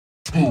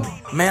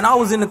Man, I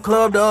was in the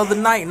club the other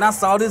night and I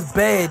saw this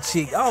bad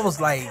chick. I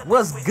was like,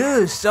 what's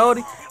good,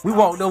 shorty? We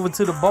walked over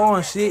to the bar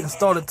and shit and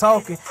started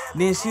talking.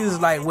 Then she was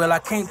like, well, I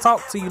can't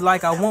talk to you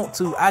like I want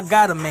to. I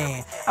got a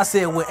man. I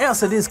said, well,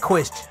 answer this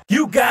question.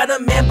 You got a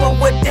man, but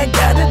what that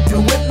gotta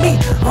do with me?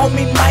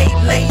 Homie might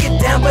lay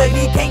it down, but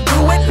he can't do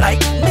it like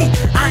me.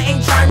 I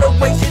ain't tryna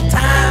waste your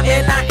time,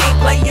 and I ain't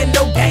playing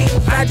no games.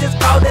 I just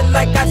call it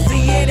like I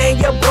see it, and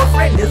your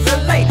boyfriend is a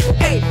lame.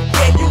 Hey,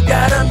 yeah, you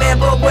got a man,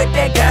 but what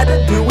that gotta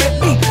do with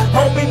me?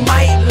 Homie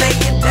might lay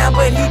it down,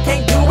 but he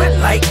can't do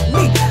it like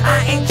me.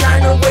 I ain't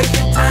tryna waste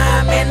your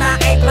time, and I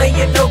ain't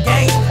playing no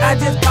games. I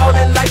just call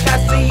it like I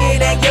see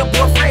it, and your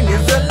boyfriend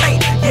is a lame.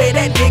 Yeah,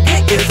 that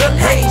nigga is a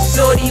lame.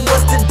 Shorty,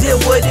 what's the deal?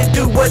 What it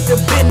do? What's the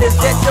business?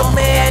 That your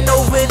man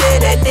over there,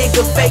 that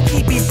nigga fake,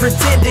 he be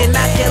pretending.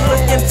 I can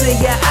look into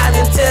your eyes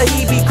and tell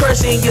he be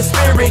crushing your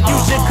spirit. You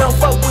should come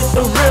fuck with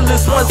the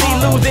realest. Once he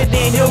lose it,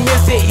 then he'll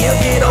miss it. He'll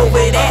get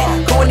over that.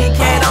 Corny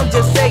cat, I'm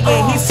just saying,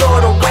 he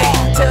sorta whack.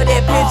 Tell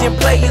that pigeon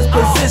play his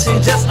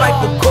position just like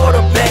a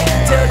quarterback.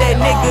 Tell that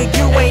nigga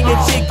you ain't a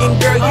chicken,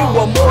 girl, you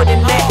are more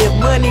than that. If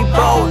money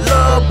ball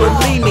love,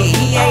 believe me,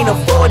 he ain't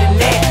affording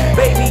that.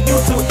 Baby, you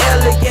too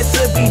elegant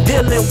to be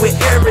dealing with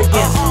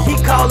arrogance. He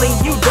calling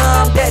you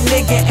dumb, that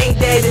nigga ain't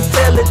that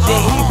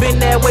intelligent. He been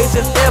that way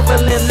since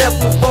Evelyn left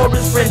before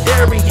his friend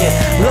Darian.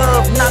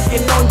 Love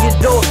knocking on your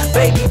door,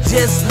 baby,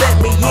 just let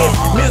me in.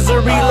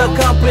 Misery love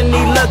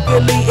company,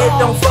 luckily it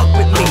don't fuck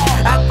with me.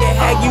 I can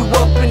have you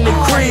up in the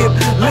crib,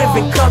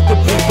 living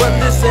comfortably. But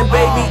listen,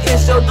 baby,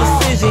 it's your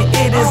decision,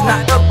 it is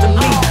not up to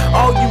me.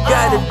 All you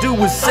gotta do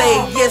is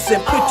say yes and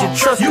put your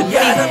trust in me. You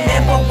gotta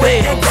remember what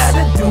that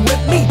gotta do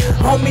with me.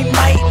 Homie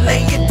might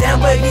lay it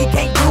down, but he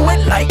can't do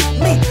it like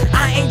me.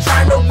 I ain't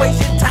tryna waste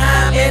your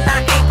time, and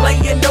I ain't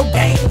playing no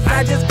games.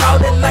 I just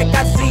call it like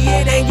I see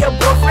it, and your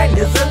boyfriend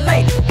is a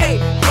lame. Hey,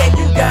 yeah,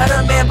 you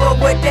gotta remember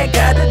what that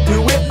gotta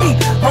do with me.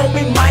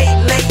 Homie might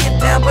lay it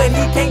down, but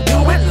he can't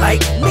do it like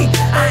me.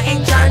 I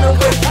ain't tryna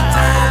waste your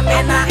time,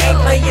 and I ain't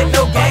playing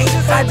no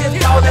games. I just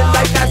call it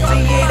like I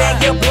see it, and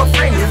your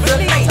boyfriend is a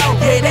lame.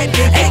 Yeah, that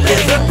nigga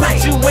is a lame.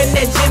 Put you in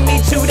that Jimmy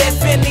Choo, that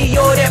Fendi,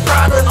 or that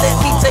Prada. Let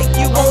me take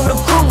you on the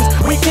cruise.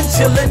 We can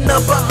chill in the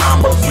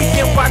Bahamas. We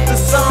can watch the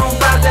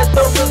sunrise at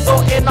the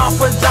resort in our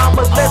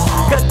pajamas. Let's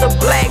cut the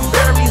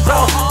blackberries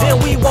off, then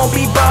we won't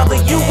be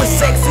bothered. You as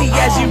sexy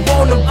as you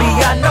wanna be.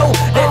 I know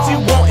that you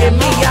wantin'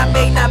 me. I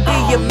may not be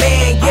your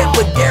man yet,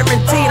 but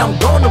guaranteed I'm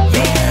gonna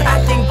be.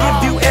 I can give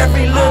you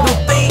every little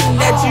thing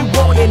that you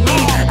want and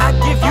need. I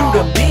give you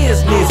the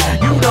business,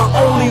 you the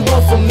only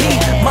one for me.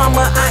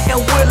 Mama, I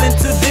am willing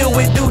to deal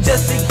with you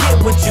just to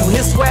get with you.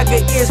 His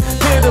swagger is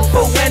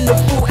pitiful and the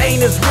food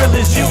ain't as real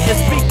as you. And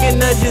speaking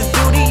of this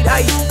dude, he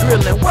ice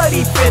grilling. What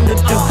he finna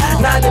do?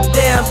 Not a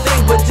damn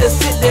thing, but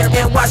just sit there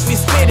and watch me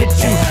spit at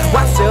you.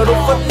 Why settle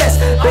for less?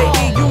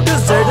 Baby, you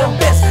deserve the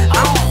best.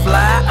 I'm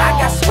fly, I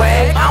got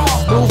swag, I'm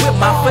smooth with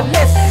my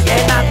finesse.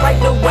 And I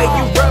like the way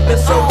you rubbing,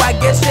 so I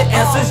guess your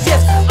answer's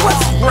yes.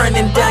 What's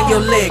running down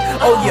your leg?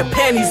 Oh, your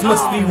panties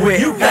must be wet.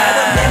 You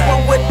gotta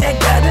remember what that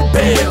gotta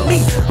do with me.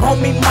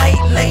 Homie might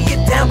lay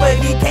it down, but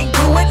he can't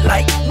do it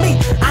like me.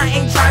 I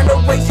ain't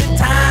tryna waste your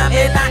time,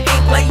 and I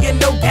ain't playing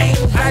no games.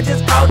 I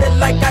just call it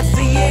like I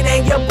see it,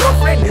 and your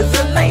boyfriend is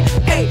a lame.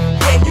 Hey,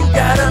 yeah, you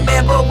gotta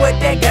remember what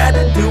that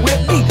gotta do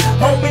with me.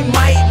 Homie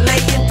might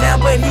lay it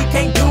down, but he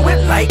can't do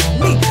it like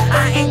me.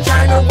 I ain't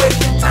tryna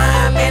waste your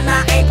time, and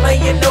I ain't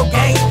playing no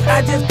games.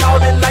 I just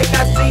call it like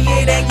I see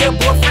it, and your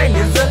boyfriend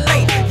is a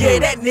lame. Yeah,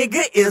 that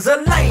nigga is a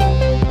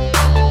lame.